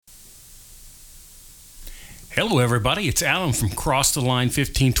Hello, everybody. It's Alan from Cross the Line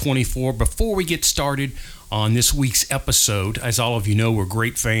 1524. Before we get started on this week's episode, as all of you know, we're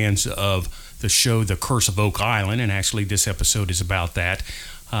great fans of the show The Curse of Oak Island, and actually this episode is about that.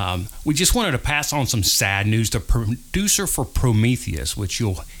 We just wanted to pass on some sad news. The producer for Prometheus, which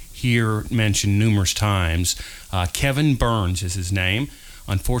you'll hear mentioned numerous times, Kevin Burns is his name,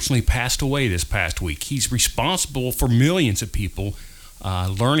 unfortunately passed away this past week. He's responsible for millions of people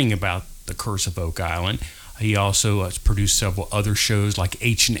learning about The Curse of Oak Island. He also has produced several other shows like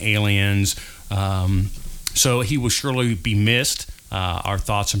Ancient Aliens. So he will surely be missed. Our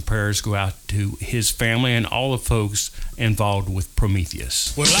thoughts and prayers go out to his family and all the folks involved with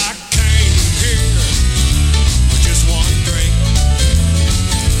Prometheus. Well, I came here with just one drink,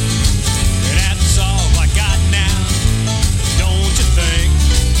 and that's all I got now, don't you think?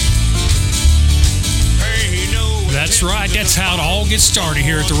 Hey, no. That's right. That's how it all gets started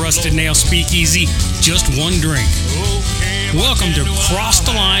here at the Rusted Nail Speakeasy. Just one drink. Welcome to Cross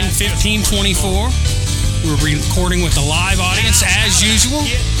the Line 1524. We're recording with a live audience as usual.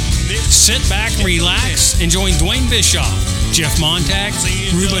 Sit back, relax, and join Dwayne Bischoff, Jeff Montag,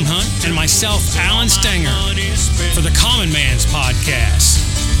 Reuben Hunt, and myself, Alan Stenger, for the Common Man's Podcast.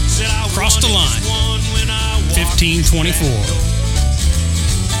 Cross the Line 1524.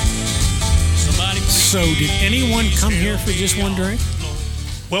 So, did anyone come here for just one drink?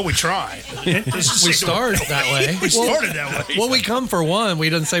 Well, we tried. We started that way. We started that way. Well, we come for one. We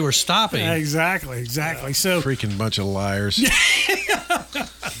didn't say we're stopping. Exactly. So, Freaking bunch of liars.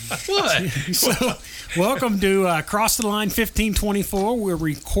 What? So, welcome to Cross the Line 1524. We're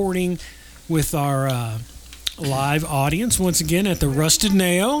recording with our live audience once again at the Rusted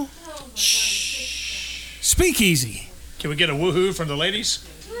Nail Speakeasy. Can we get a woohoo from the ladies?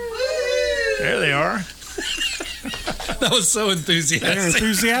 There they are. That was so enthusiastic. They're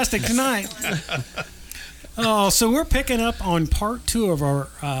enthusiastic tonight. So we're picking up on part 2 of our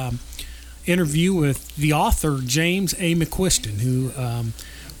interview with the author, James A. McQuiston, who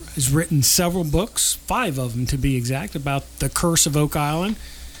has written several books, 5 of them to be exact, about the Curse of Oak Island.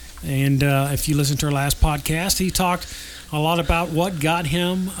 And if you listen to our last podcast, he talked a lot about what got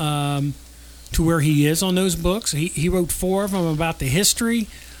him to where he is on those books. He wrote 4 of them about the history,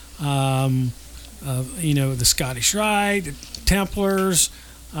 the Scottish Rite, the Templars,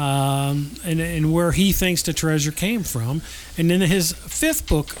 and where he thinks the treasure came from. And then his 5th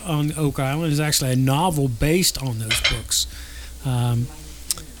book on Oak Island is actually a novel based on those books.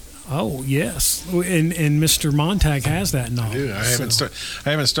 Oh yes, and Mr. Montag has that novel. I do. I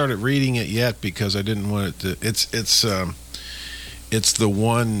haven't started reading it yet because I didn't want it to. It's the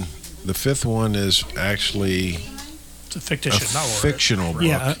one. The 5th one is actually It's a fictitious novel. Fictional book,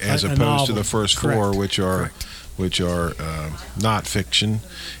 as opposed novel. to the first Correct. 4, which are not fiction,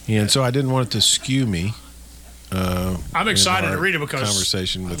 and so I didn't want it to skew me. I'm excited to read it because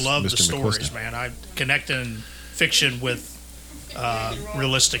conversation with I love Mr. the stories, McQuiston. man. I connecting fiction with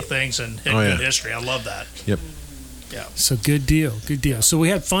realistic things and Oh, yeah. good history. I love that. Yep. Yeah. So good deal. So we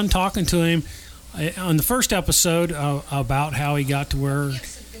had fun talking to him on the first episode about how he got to where,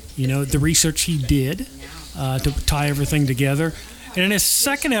 the research he did to tie everything together. And in his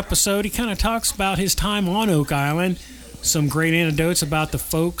second episode, he kind of talks about his time on Oak Island, some great anecdotes about the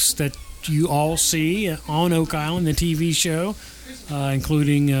folks that you all see on Oak Island, the TV show,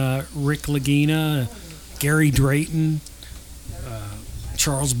 including Rick Lagina, Gary Drayton,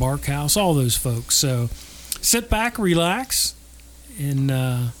 Charles Barkhouse, all those folks. So sit back, relax,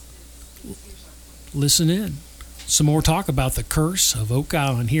 and listen in. Some more talk about the Curse of Oak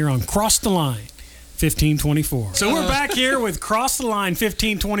Island here on Cross the Line 1524. So we're back here with Cross the Line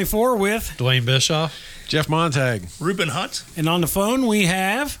 1524 with Dwayne Bischoff. Jeff Montag. Reuben Hunt. and on the phone we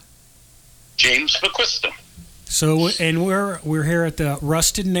have James McQuiston. so and we're here at the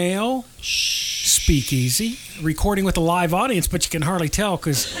Rusted Nail Speakeasy recording with a live audience, but you can hardly tell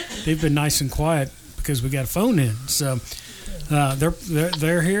because they've been nice and quiet because we got a phone in. So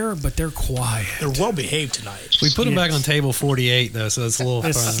they're here, but they're quiet. They're well behaved tonight. We put him back Yes. on table 48, though, so it's a little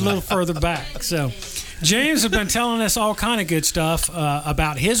It's a fun. little further back. So James has been telling us all kind of good stuff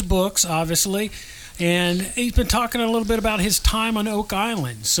about his books, obviously, and he's been talking a little bit about his time on Oak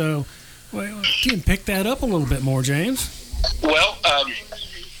Island. So you can pick that up a little bit more, James. Well,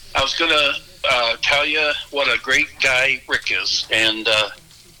 I was going to tell you what a great guy Rick is. And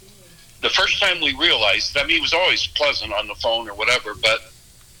the first time we realized, he was always pleasant on the phone or whatever, but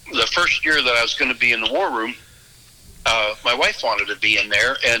the first year that I was going to be in the war room, my wife wanted to be in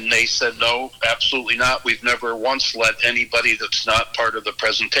there, and they said, no, absolutely not. We've never once let anybody that's not part of the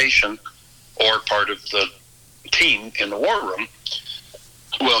presentation or part of the team in the war room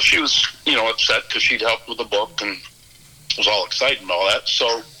Well, she was, upset because she'd helped with the book and was all excited and all that.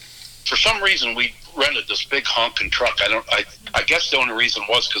 So for some reason, we rented this big honking truck. I guess the only reason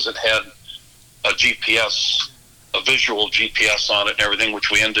was because it had a GPS, a visual GPS on it and everything,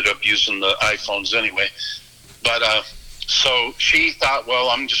 which we ended up using the iPhones anyway. But so she thought, well,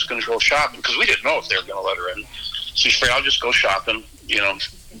 I'm just going to go shopping, because we didn't know if they were going to let her in. So she said, I'll just go shopping,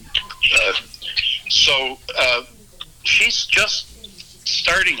 So she's just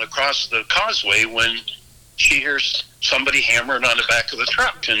starting across the causeway when she hears somebody hammering on the back of the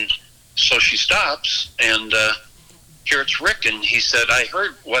truck. And so she stops, and here it's Rick, and he said, I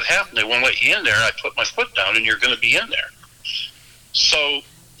heard what happened. They won't let you in there. I put my foot down, and you're going to be in there. So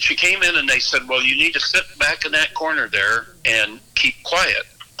she came in, and they said, well, you need to sit back in that corner there and keep quiet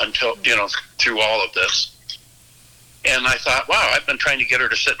until, through all of this. And I thought, wow, I've been trying to get her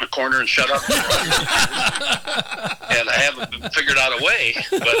to sit in the corner and shut up. And I haven't figured out a way.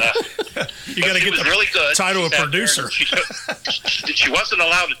 But You got to get was the really good. title of She sat there producer. and She wasn't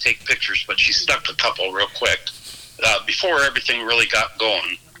allowed to take pictures, but she snuck a couple real quick. Before everything really got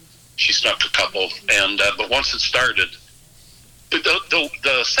going, she snuck a couple. And but once it started,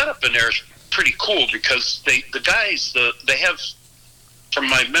 the setup in there is pretty cool, because the guys, they have, from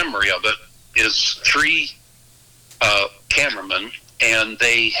my memory of it, is 3 cameramen, and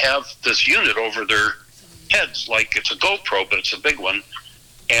they have this unit over their heads like it's a GoPro, but it's a big one.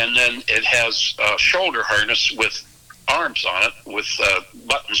 And then it has a shoulder harness with arms on it, with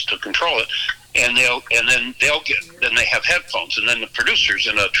buttons to control it. And then they have headphones, and then the producer's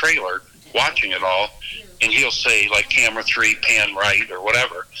in a trailer watching it all, and he'll say, like, camera 3, pan right, or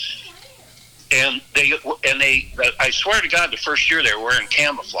whatever. And I swear to God, the first year they were wearing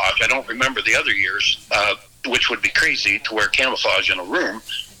camouflage. I don't remember the other years, which would be crazy to wear camouflage in a room,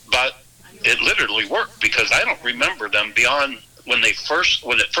 but it literally worked, because I don't remember them beyond when it first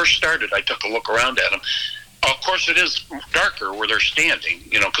started. I took a look around at them. Of course, it is darker where they're standing,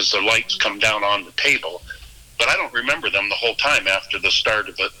 because the lights come down on the table. But I don't remember them the whole time after the start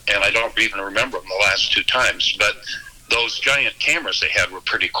of it, and I don't even remember them the last 2 times. But those giant cameras they had were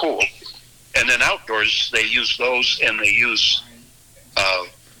pretty cool. And then outdoors, they use those, and they use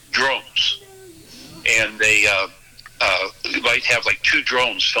drones. And they might have like 2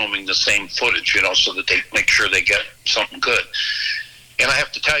 drones filming the same footage, so that they make sure they get something good. And I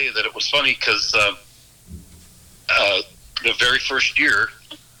have to tell you that it was funny, because the very first year,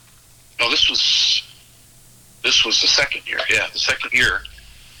 this was the second year. Yeah, the second year.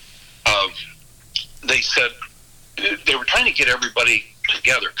 They said they were trying to get everybody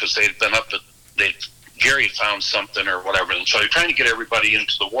together, because they had been Gary had found something or whatever, and so they're trying to get everybody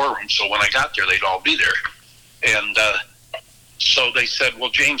into the war room, so when I got there, they'd all be there. And so they said,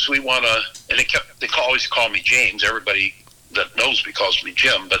 well, James, we want to, and they always call me James. Everybody that knows me calls me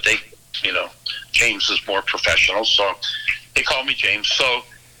Jim, but James is more professional, so they call me James. So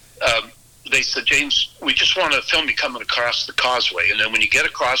they said, James, we just want to film you coming across the causeway, and then when you get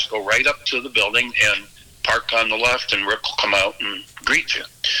across, go right up to the building and park on the left, and Rick will come out and greet you.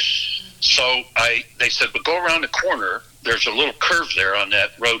 So they said, but go around the corner. There's a little curve there on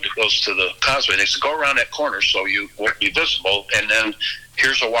that road that goes to the causeway. They said, go around that corner so you won't be visible, and then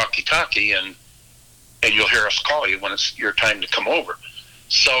here's a walkie-talkie, and you'll hear us call you when it's your time to come over.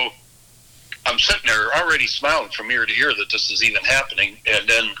 So I'm sitting there already smiling from ear to ear that this is even happening, and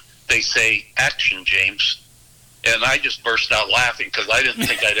then they say, action, James. And I just burst out laughing, because I didn't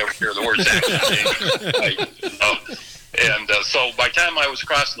think I'd ever hear the words action, James. So by the time I was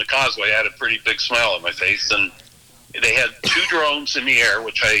crossing the causeway, I had a pretty big smile on my face, and they had 2 drones in the air,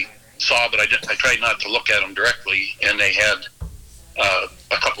 which I saw, but I tried not to look at them directly, and they had a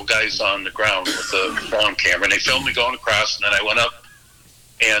couple guys on the ground with the drone camera, and they filmed me going across, and then I went up,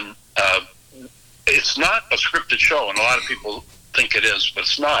 and it's not a scripted show, and a lot of people think it is, but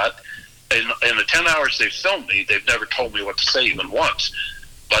it's not. In the 10 hours they've filmed me, they've never told me what to say even once.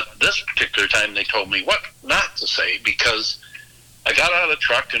 But this particular time, they told me what not to say, because I got out of the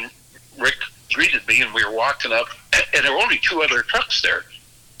truck, and Rick greeted me, and we were walking up, and there were only 2 other trucks there.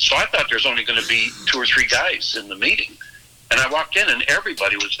 So I thought there was only going to be 2 or 3 guys in the meeting. And I walked in, and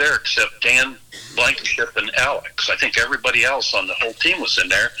everybody was there except Dan Blankenship and Alex. I think everybody else on the whole team was in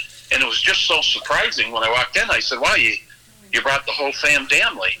there. And it was just so surprising when I walked in. I said, wow, you brought the whole fam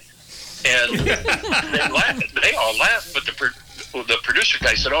family. And they all laughed, but the producer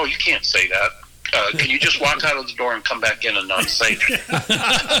guy said, oh, you can't say that. Can you just walk out of the door and come back in and not say that?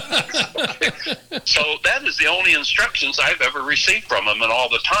 So that is the only instructions I've ever received from them, and all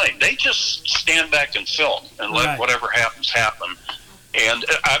the time. They just stand back and film and let whatever happens happen. And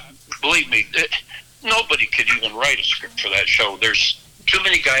believe me, nobody could even write a script for that show. There's too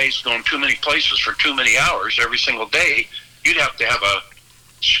many guys going too many places for too many hours every single day. You'd have to have a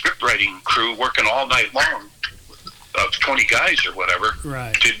script writing crew working all night long of 20 guys or whatever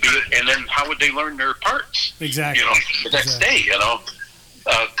Right. to do it. And then how would they learn their parts? Exactly. You know, the next day, you know,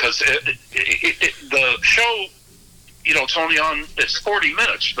 because the show, you know, it's only on, it's 40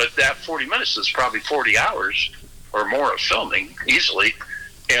 minutes, but that 40 minutes is probably 40 hours or more of filming easily,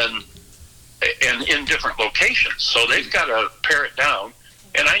 and in different locations. So they've got to pare it down.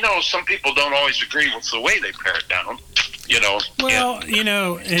 And I know some people don't always agree with the way they pare it down, you know. Well, you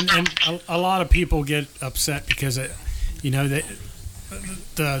know, and a lot of people get upset because, you know,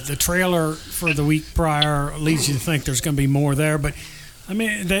 the trailer for the week prior leads you to think there's going to be more there. But, I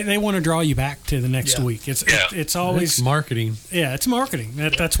mean, they want to draw you back to the next week. It's always... It's marketing. Yeah, it's marketing.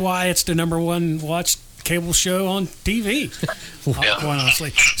 That's why it's the number one watched cable show on TV, quite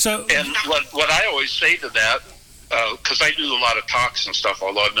honestly. So, and what I always say to that, because I do a lot of talks and stuff,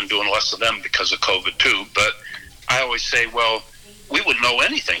 although I've been doing less of them because of COVID too, but I always say, well, we wouldn't know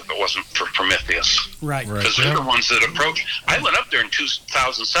anything if it wasn't for Prometheus. right. Because they're the ones that approach. I went up there in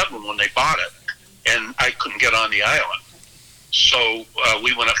 2007 when they bought it, and I couldn't get on the island. So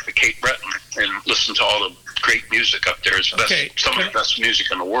we went up to Cape Breton and listened to all the great music up there. It's some of the best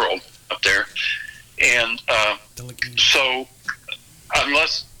music in the world up there. And so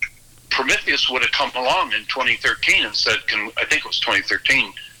unless Prometheus would have come along in 2013 and said, I think it was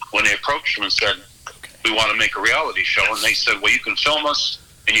 2013, when they approached them and said, we want to make a reality show. And they said, well, you can film us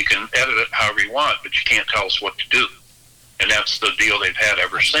and you can edit it however you want, but you can't tell us what to do. And that's the deal they've had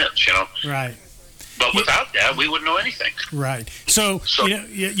ever since, you know. Right. But without that, we wouldn't know anything. Right. So you know,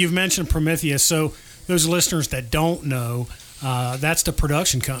 you've mentioned Prometheus. So those listeners that don't know, that's the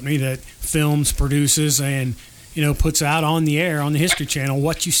production company that films, produces, and, you know, puts out on the air on the History Channel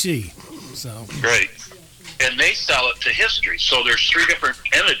What You See. So right. And they sell it to History. So there's 3 different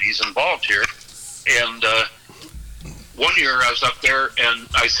entities involved here. And one year I was up there and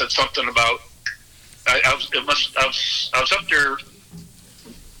I said something about I was up there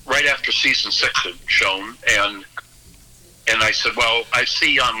right after season 6 had shown, and I said, well, I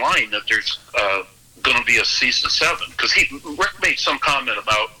see online that there's going to be a season 7, because Rick made some comment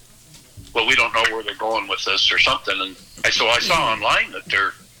about, well, we don't know where they're going with this or something, and I said, well, I saw online that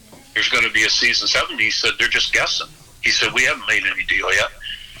there's going to be a season 7. He said, they're just guessing. He said, we haven't made any deal yet.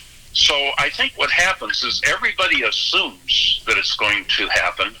 So I think what happens is everybody assumes that it's going to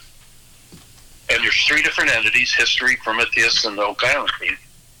happen, and there's 3 different entities, History, Prometheus, and the Oak Island team.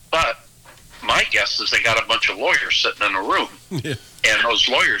 But my guess is they got a bunch of lawyers sitting in a room, and those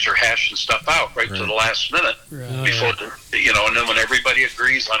lawyers are hashing stuff out right to the last minute before, you know, and then when everybody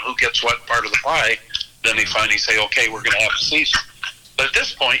agrees on who gets what part of the pie, then they finally say, okay, we're going to have a season. But at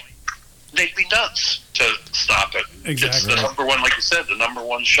this point, they'd be nuts to stop it. Exactly. It's the number one, like you said, the number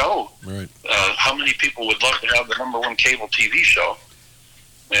one show. Right. How many people would love to have the number one cable TV show?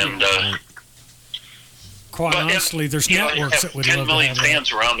 And quite honestly, there's networks that would 10 love to million have that.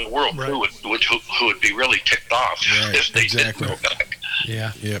 fans around the world who would be really ticked off if they didn't go back.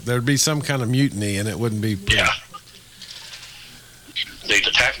 Yeah. Yeah, there'd be some kind of mutiny, and it wouldn't be pretty. Yeah. They'd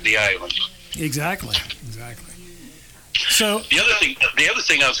attack the island. Exactly. So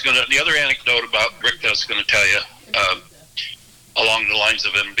The other anecdote about Rick that I was going to tell you, along the lines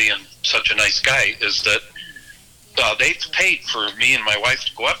of him being such a nice guy, is that they've paid for me and my wife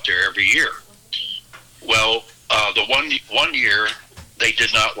to go up there every year. Well, the one year they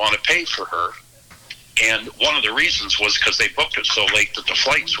did not want to pay for her, and one of the reasons was because they booked it so late that the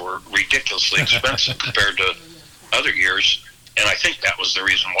flights were ridiculously expensive compared to other years, and I think that was the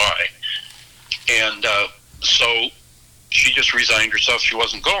reason why. And so she just resigned herself. She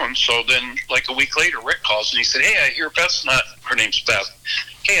wasn't going. So then, like a week later, Rick calls and he said, hey, I hear Beth's not, her name's Beth.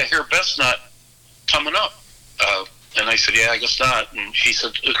 Hey, I hear Beth's not coming up. And I said, yeah, I guess not. And he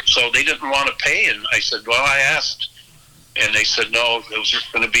said, so they didn't want to pay? And I said, well, I asked. And they said, no, it was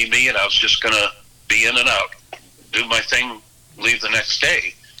just going to be me, and I was just going to be in and out, do my thing, leave the next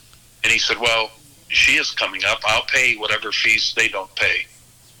day. And he said, well, she is coming up. I'll pay whatever fees they don't pay.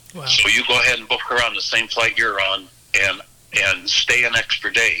 Wow. So you go ahead and book her on the same flight you're on, and stay an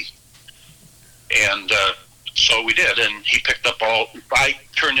extra day. And so we did, and he picked up I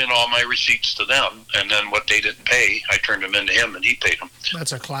turned in all my receipts to them, and then what they didn't pay, I turned them into him, and he paid them.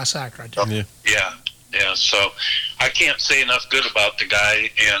 That's a class act right there. Yeah. So I can't say enough good about the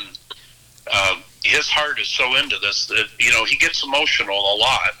guy, and his heart is so into this that, you know, he gets emotional a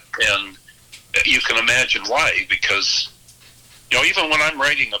lot, and you can imagine why, because, you know, even when I'm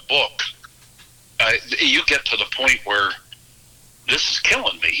writing a book, you get to the point where this is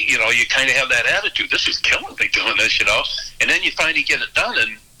killing me. You know, you kind of have that attitude. This is killing me doing this, you know. And then you finally get it done,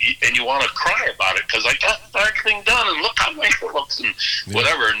 and you want to cry about it because I got everything done, and look how nice it looks, and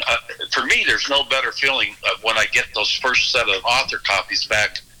whatever. And for me, there's no better feeling when I get those first set of author copies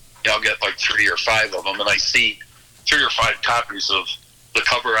back. You know, I'll get like 3 or 5 of them, and I see 3 or 5 copies of the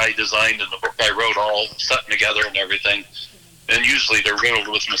cover I designed and the book I wrote all set together and everything. And usually they're riddled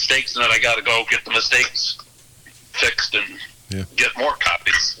with mistakes, and then I got to go get the mistakes fixed and get more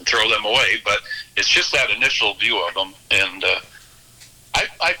copies and throw them away. But it's just that initial view of them. And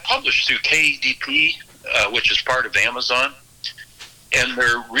I publish through KDP, which is part of Amazon, and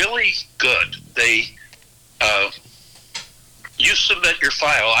they're really good. They you submit your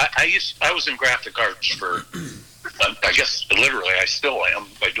file. I was in graphic arts for, I guess literally I still am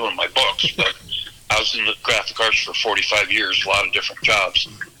by doing my books, but I was in the graphic arts for 45 years, a lot of different jobs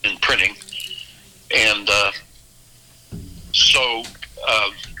in printing. And so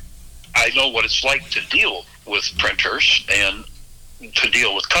I know what it's like to deal with printers and to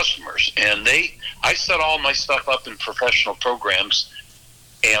deal with customers. And I set all my stuff up in professional programs,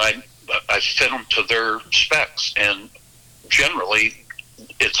 and I fit them to their specs. And generally,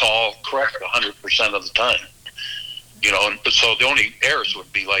 it's all correct 100% of the time. You know, and so the only errors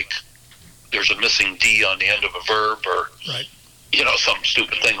would be like there's a missing D on the end of a verb, or you know, some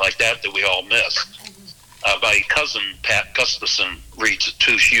stupid thing like that we all miss. My cousin Pat Gustafson reads it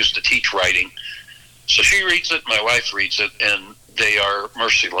too. She used to teach writing, so she reads it. My wife reads it, and they are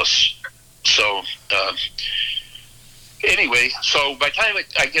merciless. So anyway, so by the time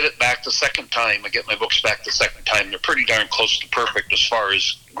I get it back the second time, I get my books back the second time, they're pretty darn close to perfect as far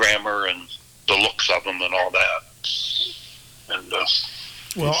as grammar and the looks of them and all that. And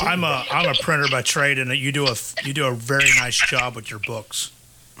well, I'm a printer by trade, and you do a very nice job with your books.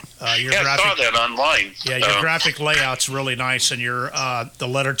 Your I saw that online. Yeah, your graphic layout's really nice, and your the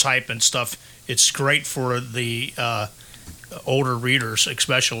letter type and stuff. It's great for the older readers,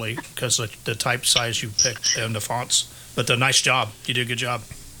 especially because the type size you picked and the fonts. But a nice job. You did a good job.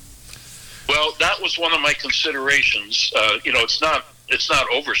 Well, that was one of my considerations. You know, it's not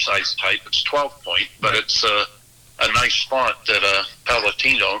oversized type. It's 12 point, but it's a nice font that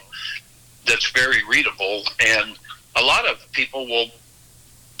Palatino that's very readable. And a lot of people will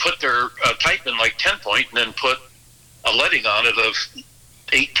put their type in like 10 point and then put a leading on it of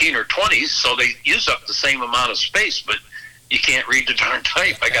 18 or 20, so they use up the same amount of space, but you can't read the darn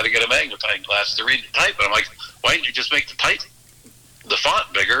type. I got to get a magnifying glass to read the type. And I'm like, why didn't you just make the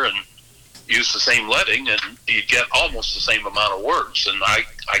font bigger and use the same leading, and you get almost the same amount of words, and I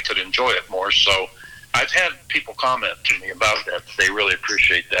could enjoy it more. So I've had people comment to me about that. They really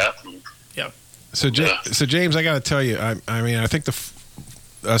appreciate that. And, So James, I got to tell you, I mean, I think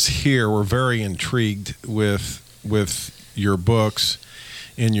us here, we're very intrigued with your books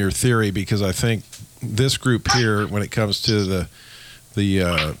and your theory, because I think this group here, when it comes to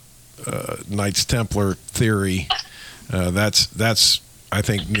the Knights Templar theory, that's I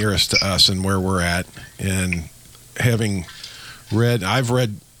think nearest to us and where we're at. And having read, I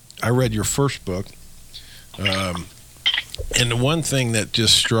read your first book, and the one thing that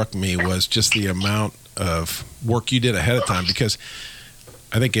just struck me was just the amount of work you did ahead of time, because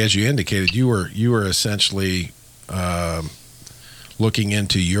I think, as you indicated, you were essentially looking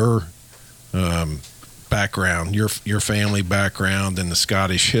into your background, your family background, and the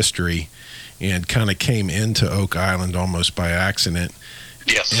Scottish history, and kind of came into Oak Island almost by accident.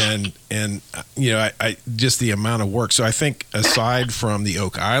 Yes. And you know, I just the amount of work. So I think, aside from the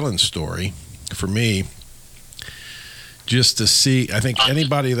Oak Island story, for me, just to see, I think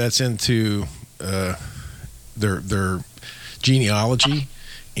anybody that's into their genealogy,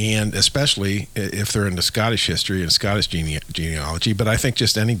 and especially if they're into Scottish history and Scottish genealogy, but I think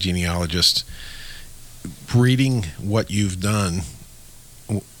just any genealogist reading what you've done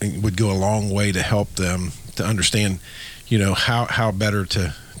would go a long way to help them to understand, you know, how better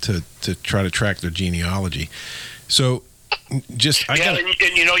to try to track their genealogy. So and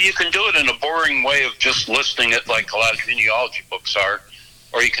you know, you can do it in a boring way of just listing it like a lot of genealogy books are,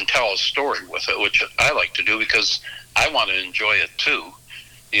 or you can tell a story with it, which I like to do because I want to enjoy it too,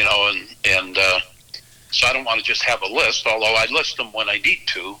 you know, and so I don't want to just have a list, although I list them when I need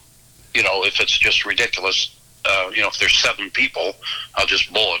to, you know, if it's just ridiculous. You know, if there's 7 people, I'll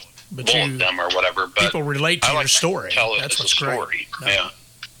just bullet them or whatever. But people relate to your story. Tell it That's as what's a story. Great.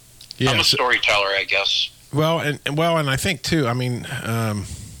 Yeah. I'm a storyteller, I guess. Well, and I think too. I mean,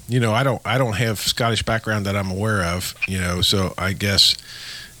 you know, I don't have Scottish background that I'm aware of. You know, so I guess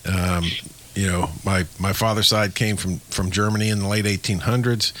my father's side came from Germany in the late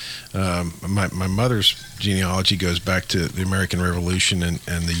 1800s. My mother's genealogy goes back to the American Revolution and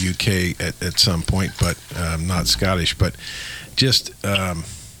the UK at some point, but not Scottish. But just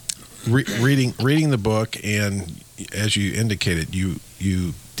reading the book, and as you indicated, you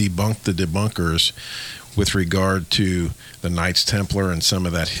debunked the debunkers with regard to the Knights Templar and some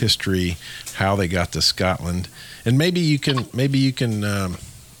of that history, how they got to Scotland, and maybe you can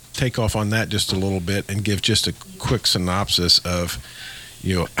take off on that just a little bit and give just a quick synopsis of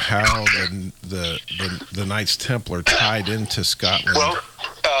how the Knights Templar tied into Scotland. Well,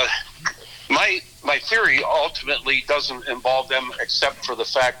 my theory ultimately doesn't involve them, except for the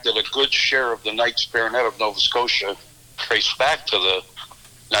fact that a good share of the Knights Baronet of Nova Scotia trace back to the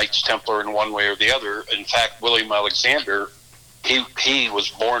Knights Templar in one way or the other. In fact, William Alexander, he was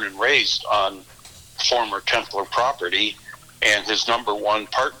born and raised on former Templar property, and his number one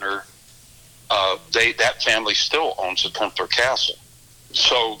partner, that family still owns a Templar castle.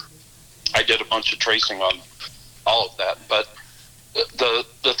 So I did a bunch of tracing on all of that. But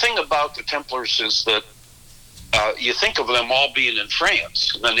the thing about the Templars is that you think of them all being in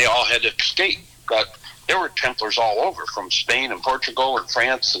France, and then they all had to escape. But there were Templars all over, from Spain and Portugal and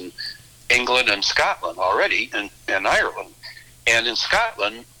France and England and Scotland already, and Ireland. And in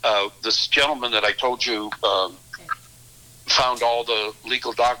Scotland, this gentleman that I told you found all the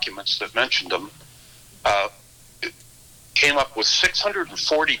legal documents that mentioned them, came up with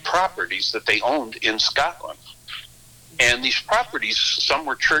 640 properties that they owned in Scotland. And these properties, some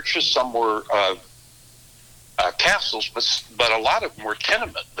were churches, some were castles, but a lot of them were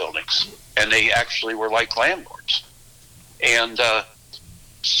tenement buildings, and they actually were like landlords. And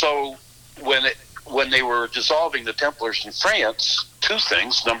so when they were dissolving the Templars in France, two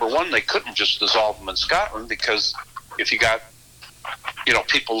things. Number one, they couldn't just dissolve them in Scotland, because if you got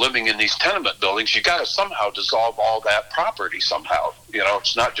people living in these tenement buildings, you got to somehow dissolve all that property somehow.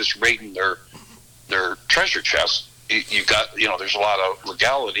 It's not just raiding their treasure chest. You got there's a lot of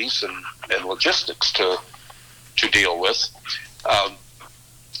legalities and logistics to deal with.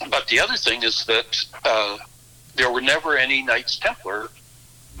 But the other thing is that there were never any Knights Templar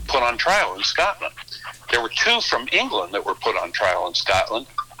put on trial in Scotland. There were two from England that were put on trial in Scotland,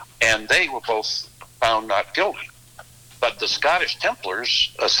 and they were both found not guilty. But the Scottish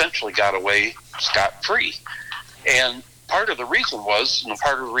Templars essentially got away scot-free. And part of the reason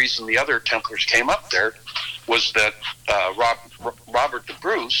the other Templars came up there was that Robert de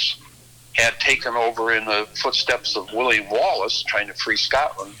Bruce had taken over in the footsteps of William Wallace, trying to free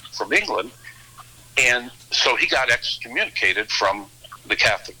Scotland from England. And so he got excommunicated from the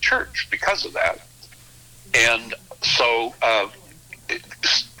Catholic Church because of that. And so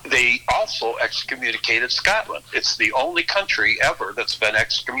they also excommunicated Scotland. It's the only country ever that's been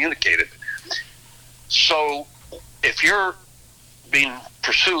excommunicated. So if you're being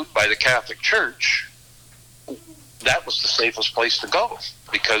pursued by the Catholic Church, that was the safest place to go,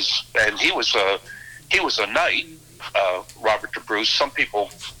 and he was a knight, Robert de Bruce. Some people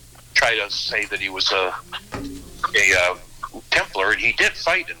try to say that he was a Templar, and he did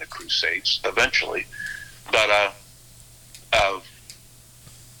fight in the Crusades eventually, but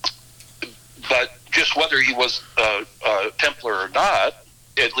just whether he was a Templar or not,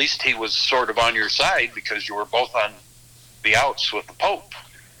 at least he was sort of on your side, because you were both on the outs with the Pope.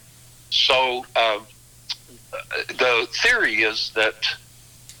 So the theory is that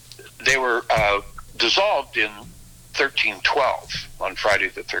they were dissolved in 1312 on Friday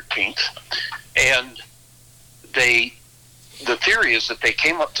the 13th, and the theory is that they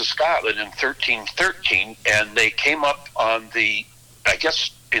came up to Scotland in 1313, and they came up on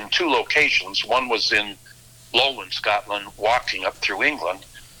in two locations. One was in lowland Scotland, walking up through England,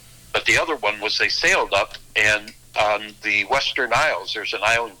 but the other one was they sailed up, and on the Western Isles, there's an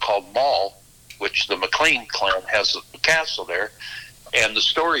island called Mull, which the MacLean clan has a castle there, and the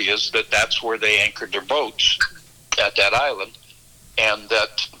story is that that's where they anchored their boats, at that island, and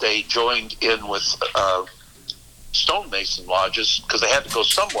that they joined in with stonemason lodges, because they had to go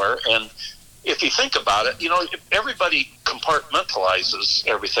somewhere. And if you think about it, everybody compartmentalizes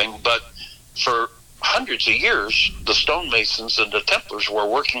everything, but for hundreds of years, the stonemasons and the Templars were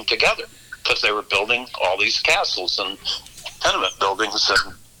working together, because they were building all these castles and tenement buildings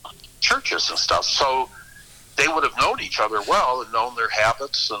and churches and stuff. So they would have known each other well and known their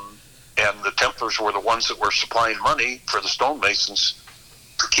habits, and the Templars were the ones that were supplying money for the stonemasons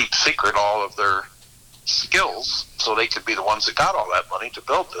to keep secret all of their skills, so they could be the ones that got all that money to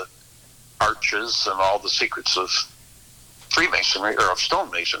build the arches and all the secrets of Freemasonry, or of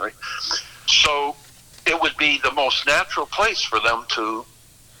stonemasonry. So it would be the most natural place for them to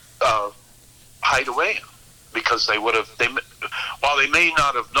hide away in, because while they may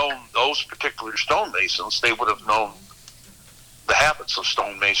not have known those particular stonemasons, they would have known the habits of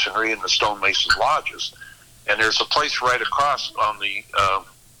stonemasonry and the stonemason lodges. And there's a place right across on the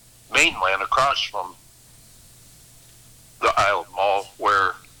mainland, across from the Isle of Mull,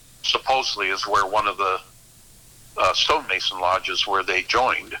 where supposedly is where one of the stonemason lodges where they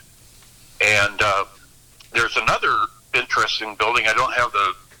joined. And there's another interesting building. I don't have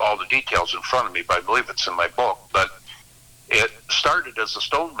all the details in front of me, but I believe it's in my book. But it started as a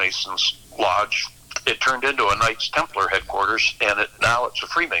stonemason's lodge. It turned into a Knights Templar headquarters, and now it's a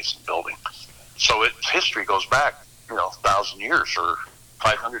Freemason building. So its history goes back, 1,000 years or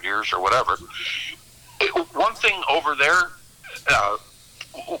 500 years or whatever. One thing over there,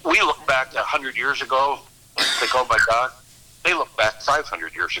 we look back 100 years ago and think, oh my God. They look back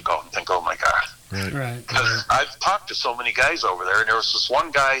 500 years ago and think, oh my God. Right. Because I've talked to so many guys over there, and there was this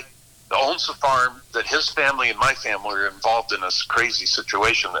one guy that owns a farm that his family and my family were involved in this crazy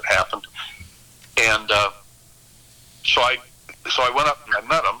situation that happened. And so I went up and I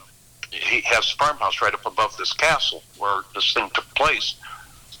met him. He has a farmhouse right up above this castle where this thing took place.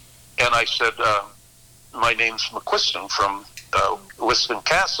 And I said, my name's McQuiston from Whiston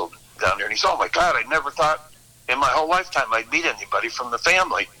Castle down there. And he said, oh my God, I never thought in my whole lifetime I'd meet anybody from the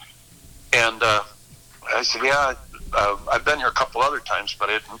family. And I said, yeah, I've been here a couple other times, but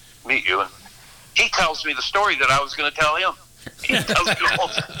I didn't meet you. And he tells me the story that I was going to tell him. He tells me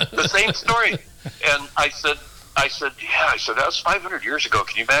the same story. And I said, yeah. I said, that was 500 years ago.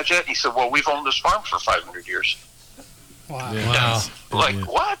 Can you imagine that? He said, well, we've owned this farm for 500 years. Wow. Wow. Like,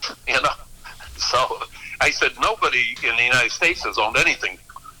 what? So I said, nobody in the United States has owned anything.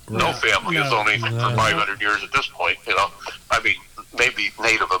 No family has owned anything for 500 years at this point. I mean, maybe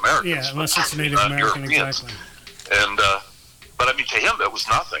Native Americans. Yeah, unless it's Native American, Europeans. exactly. And, but I mean, to him, that was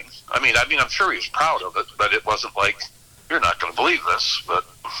nothing. I mean, I'm sure he was proud of it, but it wasn't like, you're not going to believe this. But,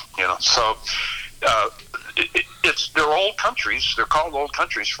 so they're old countries. They're called old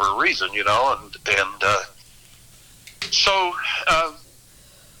countries for a reason, and so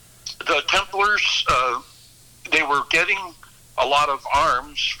the Templars, they were getting a lot of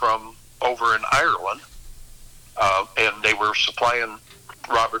arms from over in Ireland, and they were supplying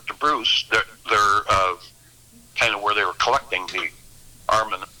Robert de Bruce. They're kind of where they were collecting the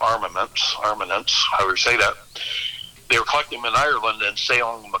armaments, however you say that. They were collecting them in Ireland and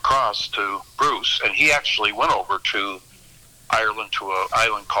sailing them across to Bruce, and he actually went over to Ireland to an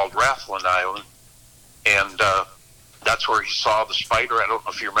island called Rathlin Island, and that's where he saw the spider. I don't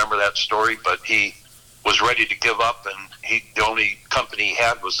know if you remember that story, but he was ready to give up, and the only company he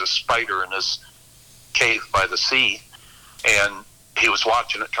had was this spider in this cave by the sea, and he was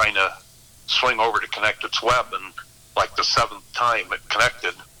watching it trying to swing over to connect its web, and like the seventh time it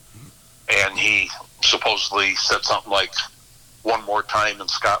connected, and he supposedly said something like, one more time and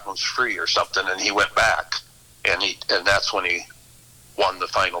Scotland's free or something, and he went back, and that's when he won the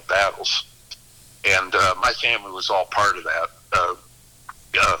final battles. And my family was all part of that.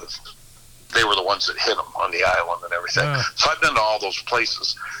 They were the ones that hit him on the island and everything. Wow. So I've been to all those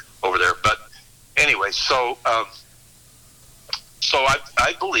places over there. But anyway, so I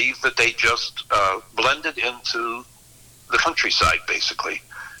believe that they just blended into the countryside, basically,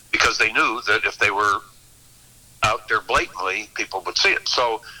 because they knew that if they were out there blatantly, people would see it.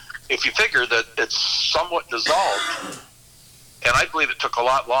 So if you figure that it's somewhat dissolved, and I believe it took a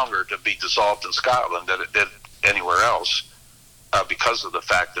lot longer to be dissolved in Scotland than it did anywhere else, because of the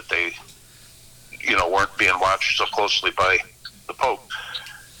fact that they, weren't being watched so closely by the Pope.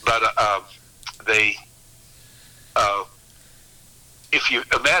 But if you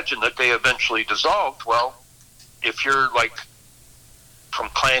imagine that they eventually dissolved, well, if you're like from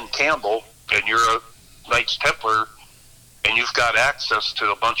Clan Campbell and you're a Knights Templar and you've got access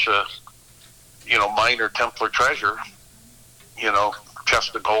to a bunch of, minor Templar treasure,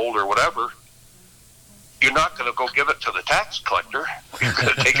 chest of gold or whatever, you're not going to go give it to the tax collector. You're going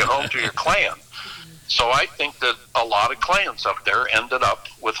to take it home to your clan. So I think that a lot of clans up there ended up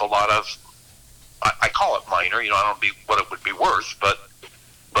with a lot of, I call it minor, I don't know what it would be worth, but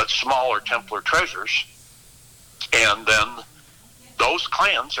smaller Templar treasures. And then those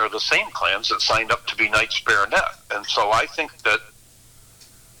clans are the same clans that signed up to be Knights Baronet. And so I think that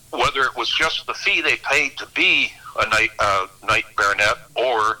whether it was just the fee they paid to be a Knight Baronet,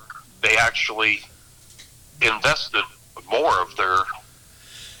 or they actually invested more of their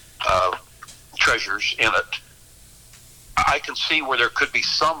treasures in it, I can see where there could be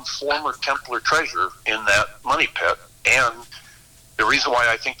some former Templar treasure in that money pit. And the reason why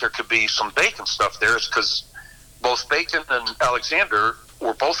I think there could be some Bacon stuff there is because both Bacon and Alexander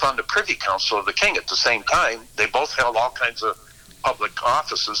were both on the Privy Council of the king at the same time. They both held all kinds of public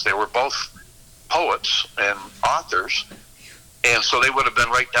offices. They were both poets and authors, and so they would have been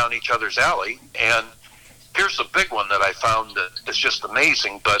right down each other's alley. And here's the big one that I found that is just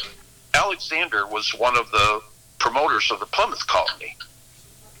amazing, but Alexander was one of the promoters of the Plymouth colony,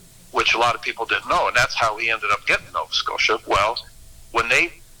 which a lot of people didn't know, and that's how he ended up getting Nova Scotia. Well, when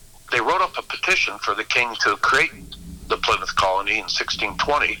they wrote up a petition for the king to create the Plymouth colony in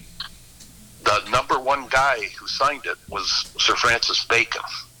 1620, the number one guy who signed it was Sir Francis Bacon.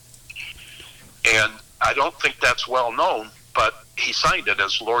 And I don't think that's well known, but he signed it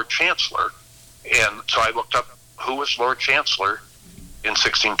as Lord Chancellor. And so I looked up who was Lord Chancellor in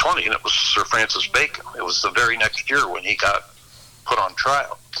 1620, and it was Sir Francis Bacon. It was the very next year when he got put on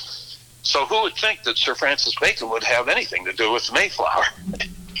trial. So who would think that Sir Francis Bacon would have anything to do with the Mayflower?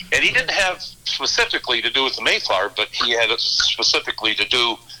 And he didn't have specifically to do with the Mayflower, but he had it specifically to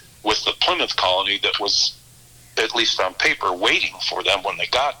do with the Plymouth colony that was, at least on paper, waiting for them when they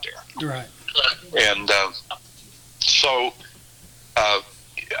got there. Right. And so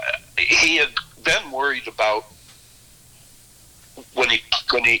he had been worried about when he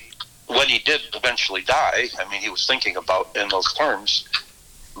did eventually die. I mean, he was thinking about in those terms,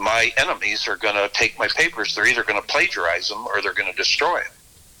 my enemies are going to take my papers. They're either going to plagiarize them or they're going to destroy them,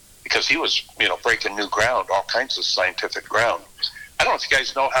 because he was, breaking new ground, all kinds of scientific ground. I don't know if you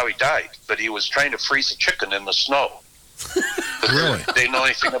guys know how he died, but he was trying to freeze a chicken in the snow. Really? They didn't know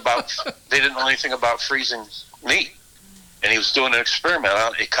anything about freezing meat, and he was doing an experiment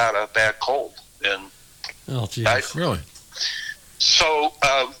on it. He caught a bad cold and died. Really? So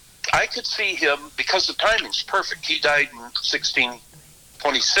I could see him, because the timing's perfect. He died in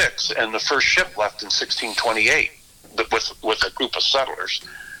 1626, and the first ship left in 1628 with a group of settlers.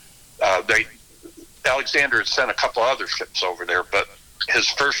 Alexander had sent a couple other ships over there, but his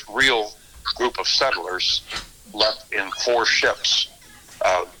first real group of settlers left in 4 ships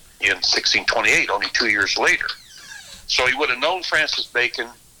in 1628, only 2 years later. So he would have known Francis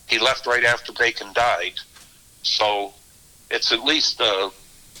Bacon. He left right after Bacon died. So it's at least a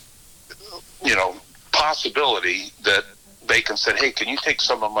possibility that Bacon said, hey, can you take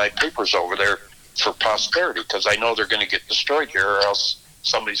some of my papers over there for posterity, because I know they're going to get destroyed here, or else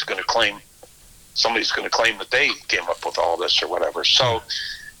somebody's going to claim that they came up with all this or whatever. So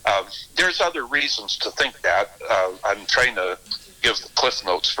there's other reasons to think that. I'm trying to give the Cliff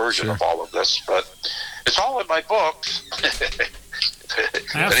Notes version of all of this, but it's all in my books.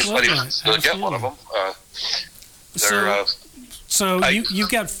 If anybody wants to get one of them, So you've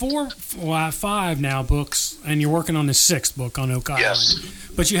got 5 now books, and you're working on the 6th book on Oak Island. Yes.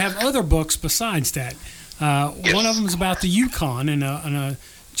 But you have other books besides that. Yes. One of them is about the Yukon, and a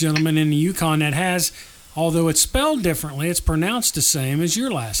gentleman in the Yukon that has, although it's spelled differently, it's pronounced the same as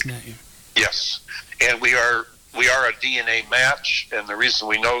your last name. Yes, and we are a DNA match, and the reason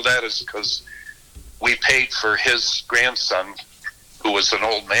we know that is because we paid for his grandson, who was an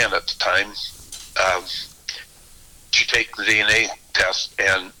old man at the time, to take the DNA test,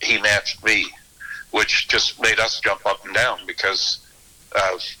 and he matched me, which just made us jump up and down, because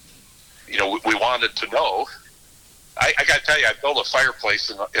we wanted to know. I got to tell you, I built a fireplace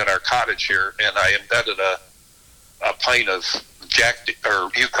in our cottage here, and I embedded a pint of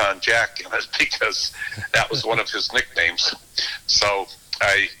Yukon Jack in it, because that was one of his nicknames. So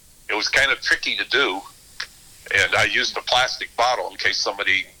it was kind of tricky to do, and I used a plastic bottle in case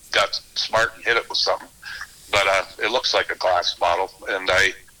somebody got smart and hit it with something. But it looks like a glass bottle, and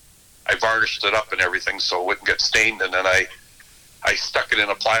I varnished it up and everything so it wouldn't get stained, and then I stuck it in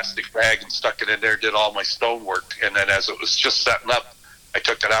a plastic bag and stuck it in there, did all my stonework, and then as it was just setting up, I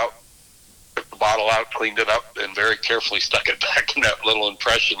took it out, took the bottle out, cleaned it up, and very carefully stuck it back in that little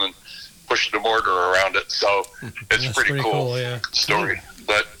impression and pushed the mortar around it. So it's a pretty cool story.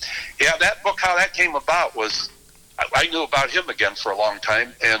 But yeah, that book, how that came about was, I knew about him again for a long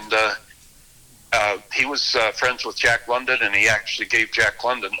time, and he was friends with Jack London, and he actually gave Jack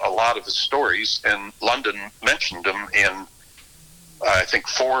London a lot of his stories, and London mentioned him in I think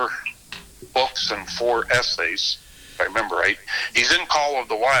 4 books and 4 essays, if I remember right. He's in Call of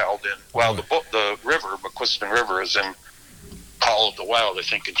the Wild, and the river, McQuiston River, is in Call of the Wild, I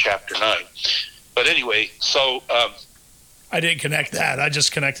think, in chapter 9. But anyway, so I didn't connect that. I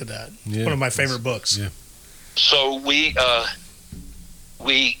just connected that. Yeah, one of my favorite books. Yeah. So we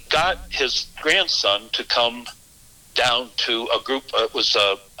got his grandson to come down to a group. It was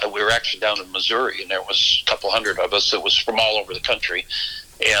we were actually down in Missouri, and there was a couple hundred of us. It was from all over the country,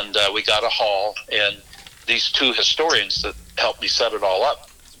 and we got a hall. And these 2 historians that helped me set it all up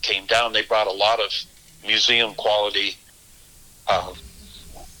came down. They brought a lot of museum quality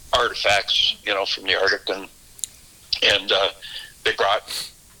artifacts, from the Arctic, and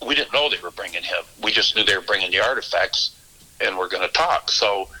we didn't know they were bringing him. We just knew they were bringing the artifacts and we're going to talk.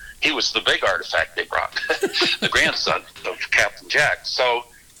 So he was the big artifact they brought, the grandson of Captain Jack. So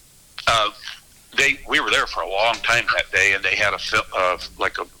we were there for a long time that day, and they had a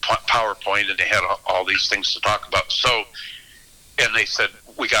PowerPoint, and they had all these things to talk about. So, and they said,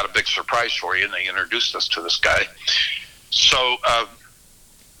 we got a big surprise for you, and they introduced us to this guy. So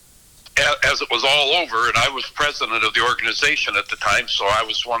as it was all over, and I was president of the organization at the time, so I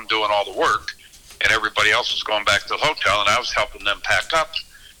was one doing all the work, and everybody else was going back to the hotel, and I was helping them pack up.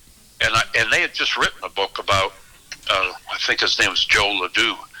 And they had just written a book about, I think his name was Joe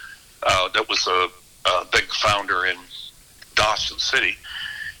Ledoux, that was a big founder in Dawson City.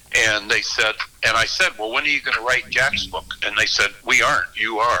 And they said, and I said, well, when are you going to write Jack's book? And they said, we aren't,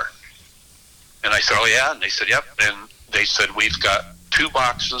 you are. And I said, oh yeah? And they said, yep. And they said, we've got 2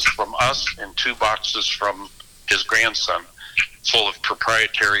 boxes from us and 2 boxes from his grandson full of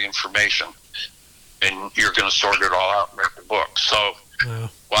proprietary information. And you're going to sort it all out and write the book. So,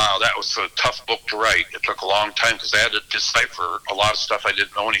 wow, that was a tough book to write. It took a long time because I had to decipher a lot of stuff I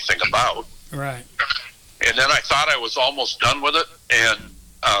didn't know anything about. Right. And then I thought I was almost done with it, and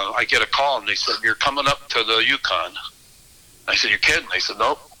I get a call, and they said, you're coming up to the Yukon. I said, you're kidding? They said,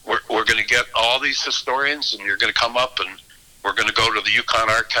 nope, we're going to get all these historians, and you're going to come up, and we're going to go to the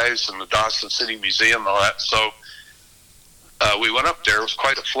Yukon Archives and the Dawson City Museum and all that. So we went up there. It was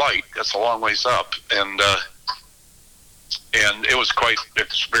quite a flight. That's a long ways up. And it was quite an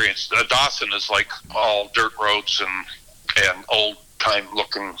experience. Dawson is like all dirt roads and old-time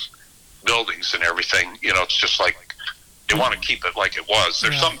looking buildings and everything. It's just like they want to keep it like it was.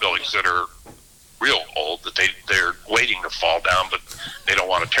 There's some buildings that are real old that they're waiting to fall down, but they don't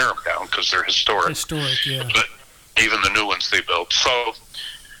want to tear them down because they're historic. Historic, yeah. But even the new ones they built. So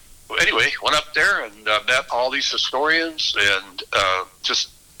anyway, went up there and met all these historians and just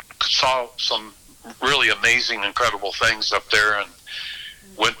saw some really amazing, incredible things up there, and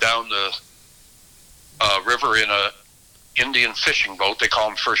went down the river in a Indian fishing boat. They call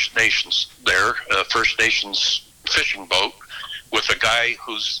them First Nations there, First Nations fishing boat, with a guy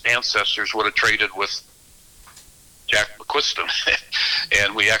whose ancestors would have traded with Jack McQuiston.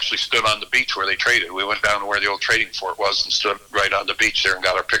 And we actually stood on the beach where they traded. We went down to where the old trading fort was and stood right on the beach there and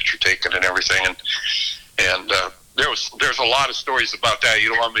got our picture taken and everything. And there's a lot of stories about that. You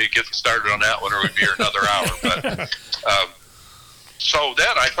don't want me to get started on that one, or it would be here another hour. But so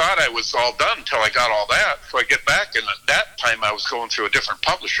then I thought I was all done until I got all that. So I get back, and at that time I was going through a different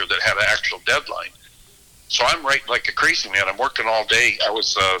publisher that had an actual deadline. So I'm writing like a crazy man. I'm working all day. I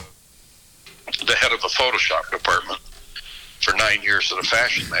was the head of the Photoshop department for 9 years at a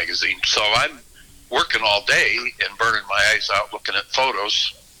fashion magazine. So I'm working all day and burning my eyes out looking at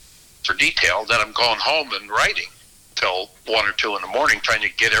photos for detail. Then I'm going home and writing till 1 or 2 in the morning, trying to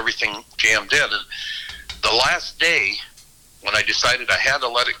get everything jammed in. And the last day, when I decided I had to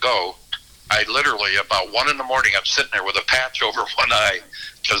let it go, I literally, about 1 in the morning, I'm sitting there with a patch over one eye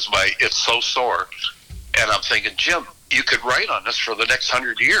because it's so sore. And I'm thinking, Jim, you could write on this for the next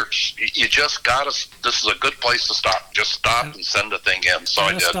 100 years. You just got to, this is a good place to stop. Just stop and send the thing in. So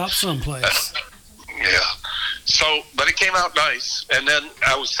I did. Stop someplace. Yeah. So, but it came out nice. And then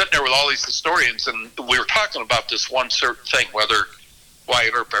I was sitting there with all these historians, and we were talking about this one certain thing, whether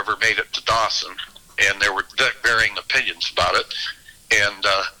Wyatt Earp ever made it to Dawson. And there were varying opinions about it. And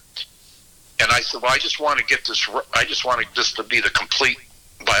I said, well, I just want to get this, I just want this to be the complete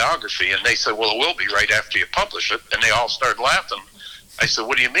biography. And they said, well, it will be right after you publish it. And they all started laughing. I said,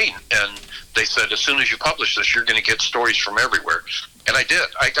 what do you mean? And they said, as soon as you publish this, you're going to get stories from everywhere. And I did.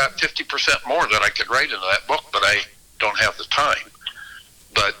 I got 50% more that I could write into that book, but I don't have the time.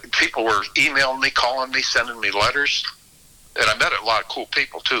 But people were emailing me, calling me, sending me letters. And I met a lot of cool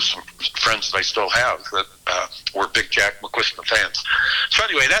people, too, some friends that I still have that were big Jack McQuiston fans. So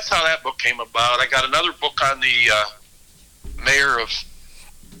anyway, that's how that book came about. I got another book on the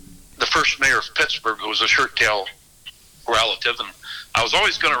first mayor of Pittsburgh, who was a shirt tail relative, and I was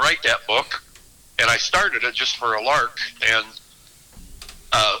always going to write that book, and I started it just for a lark, and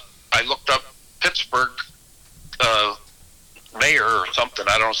I looked up Pittsburgh mayor or something.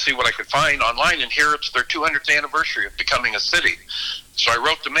 I don't see what I could find online, and here it's their 200th anniversary of becoming a city. So I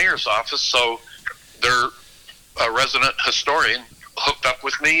wrote the mayor's office, so their resident historian hooked up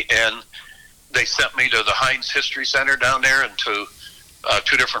with me, and they sent me to the Heinz History Center down there and to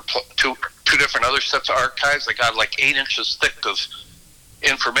two different other sets of archives. I got like 8 inches thick of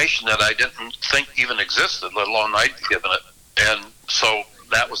information that I didn't think even existed, let alone I'd given it. And so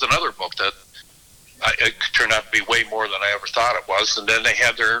that was another book that it turned out to be way more than I ever thought it was. And then they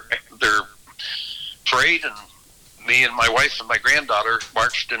had their their parade, and me and my wife and my granddaughter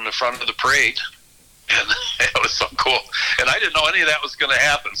marched in the front of the parade, and it was so cool. And I didn't know any of that was going to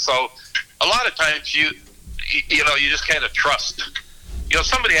happen. So a lot of times you just kind of trust.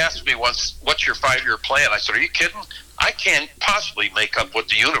 Somebody asked me once, "What's your 5-year plan?" I said, "Are you kidding? I can't possibly make up what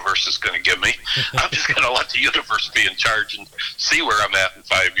the universe is going to give me. I'm just going to let the universe be in charge and see where I'm at in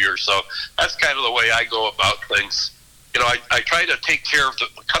 5 years." So that's kind of the way I go about things. I try to take care of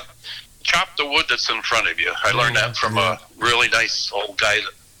chop the wood that's in front of you. I learned that from a really nice old guy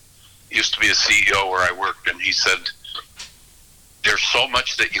that used to be a CEO where I worked, and he said, there's so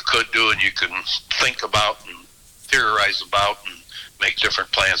much that you could do and you can think about and theorize about and make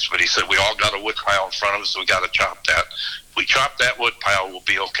different plans. But he said, we all got a wood pile in front of us, we got to chop that. If we chop that wood pile, we'll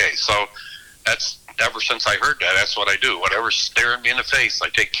be okay. So that's, ever since I heard that, that's what I do. Whatever's staring me in the face, I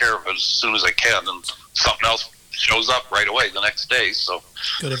take care of it as soon as I can, and something else shows up right away the next day. So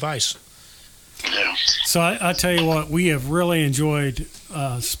Good advice. yeah. So I tell you what, we have really enjoyed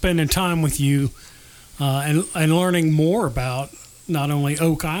spending time with you and learning more about not only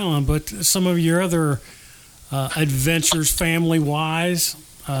Oak Island, but some of your other adventures family-wise.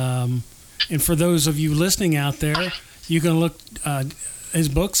 And for those of you listening out there, you can look his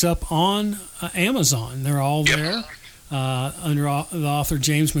books up on Amazon. They're all there under the author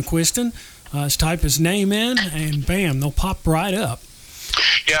James McQuiston. Just type his name in, and bam, they'll pop right up.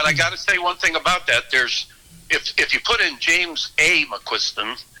 Yeah, and I got to say one thing about that. There's, if you put in James A.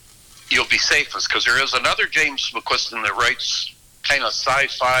 McQuiston, you'll be safest, because there is another James McQuiston that writes kind of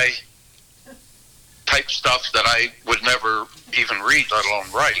sci-fi type stuff that I would never even read, let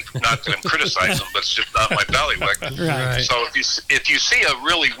alone write. Not that I'm criticizing, but it's just not my bailiwick. Right. So if you see a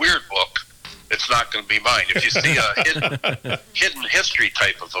really weird book, it's not going to be mine. If you see a hidden history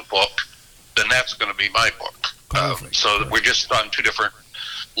type of a book, then that's going to be my book. So we're just on two different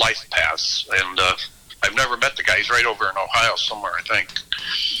life paths, and I've never met the guy. He's right over in Ohio somewhere, I think.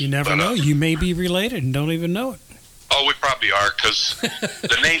 You never know. You may be related and don't even know it. Oh, we probably are, because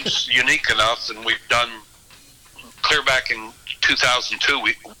the name's unique enough, and we've done clear back in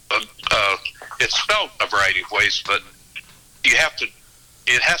 2002. It's spelled a variety of ways, but it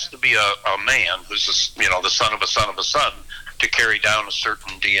has to be a man who's the son of a son of a son to carry down a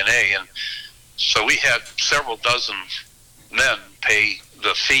certain DNA. And so we had several dozen men pay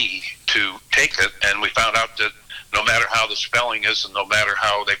the fee to take it, and we found out that no matter how the spelling is and no matter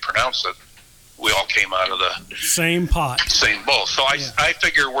how they pronounce it, we all came out of the Same pot. same bowl. So I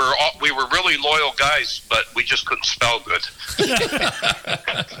figure we were really loyal guys, but we just couldn't spell good.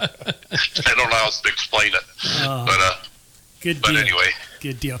 I don't know how else to explain it. Good But deal. anyway.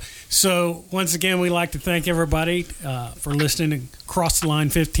 Good deal. So once again, we'd like to thank everybody for listening to Cross the Line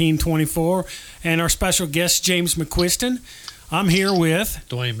 1524 and our special guest, James McQuiston. I'm here with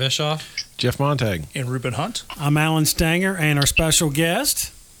Dwayne Bischoff. Jeff Montag. And Reuben Hunt. I'm Alan Stanger, and our special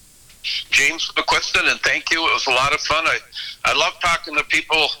guest. James McQuiston, and thank you. It was a lot of fun. I love talking to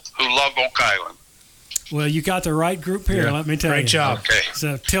people who love Oak Island. Well, you got the right group here, let me tell you. Great job. Okay.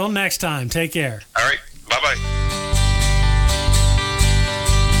 So till next time, take care. All right. Bye-bye.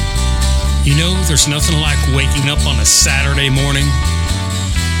 There's nothing like waking up on a Saturday morning,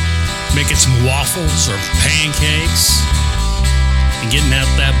 making some waffles or pancakes, and getting out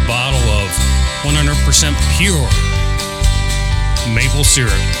that bottle of 100% pure maple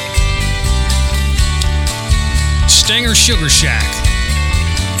syrup. Stanger Sugar Shack,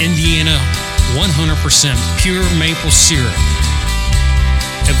 Indiana 100% pure maple syrup.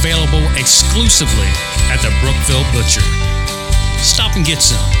 Available exclusively at the Brookville Butcher. Stop and get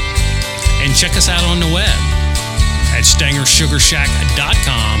some. And check us out on the web at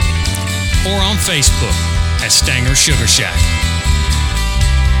StangerSugarShack.com or on Facebook at Stanger Sugar Shack.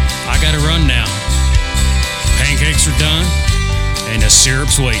 I got to run now. Pancakes are done and the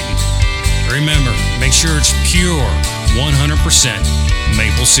syrup's waiting. Remember, make sure it's pure 100%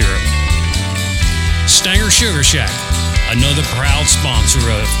 maple syrup. Stanger Sugar Shack, another proud sponsor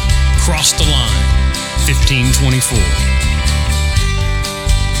of Cross the Line 1524.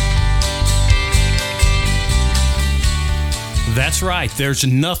 That's right, there's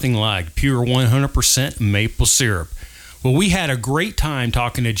nothing like pure 100% maple syrup. Well, we had a great time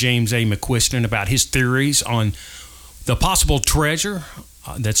talking to James A. McQuiston about his theories on the possible treasure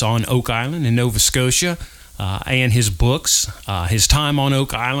that's on Oak Island in Nova Scotia, and his books, his time on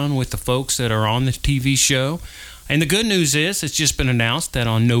Oak Island with the folks that are on the TV show. And the good news is it's just been announced that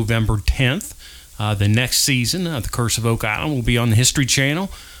on November 10th, the next season of The Curse of Oak Island will be on the History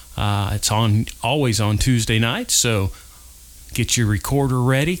Channel. It's always on Tuesday nights, so get your recorder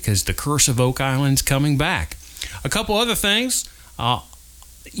ready because The Curse of Oak Island's coming back. A couple other things.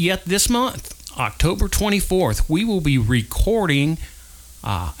 yet this month, October 24th, we will be recording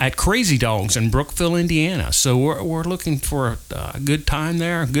at Crazy Dogs in Brookville, Indiana. So we're looking for a good time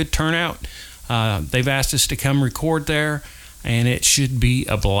there, a good turnout. They've asked us to come record there, and it should be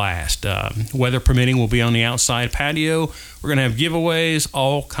a blast. Weather permitting, we'll be on the outside patio. We're going to have giveaways,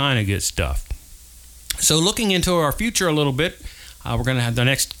 all kind of good stuff. So looking into our future a little bit, we're going to have the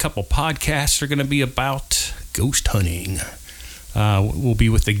next couple podcasts are going to be about ghost hunting. We'll be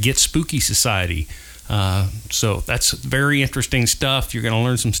with the Get Spooky Society. So that's very interesting stuff. You're going to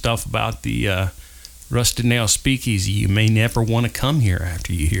learn some stuff about the Rusted Nail Speakeasy. You may never want to come here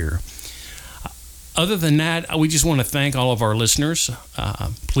after you hear. Other than that, we just want to thank all of our listeners.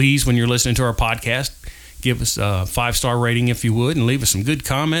 Please, when you're listening to our podcast, give us a 5-star rating if you would, and leave us some good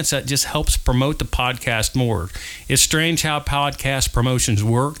comments. That just helps promote the podcast more. It's strange how podcast promotions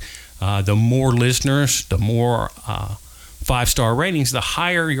work. The more listeners, the more 5-star ratings, the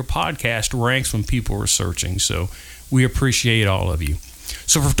higher your podcast ranks when people are searching. So we appreciate all of you.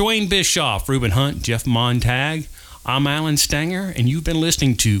 So for Dwayne Bischoff, Reuben Hunt, Jeff Montag, I'm Alan Stanger, and you've been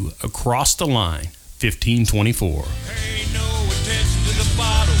listening to Across the Line 1524. Pay no attention to the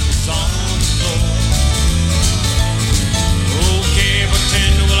bottles on the floor. Okay,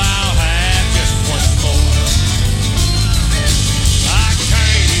 bartender, well, I'll have just one more. I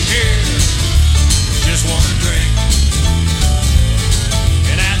came here just one drink,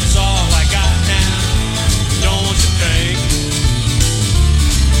 and that's all I got now, don't you think?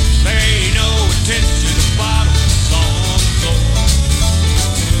 Pay no attention to the bottles on the floor.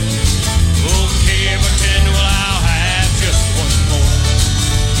 Okay, bartender, well, I'll have just one more.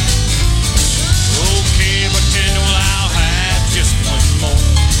 Okay, bartender, well, I'll have just one more.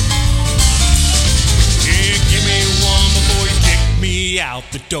 Yeah, give me one before you kick me out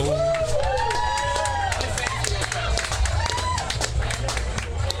the door.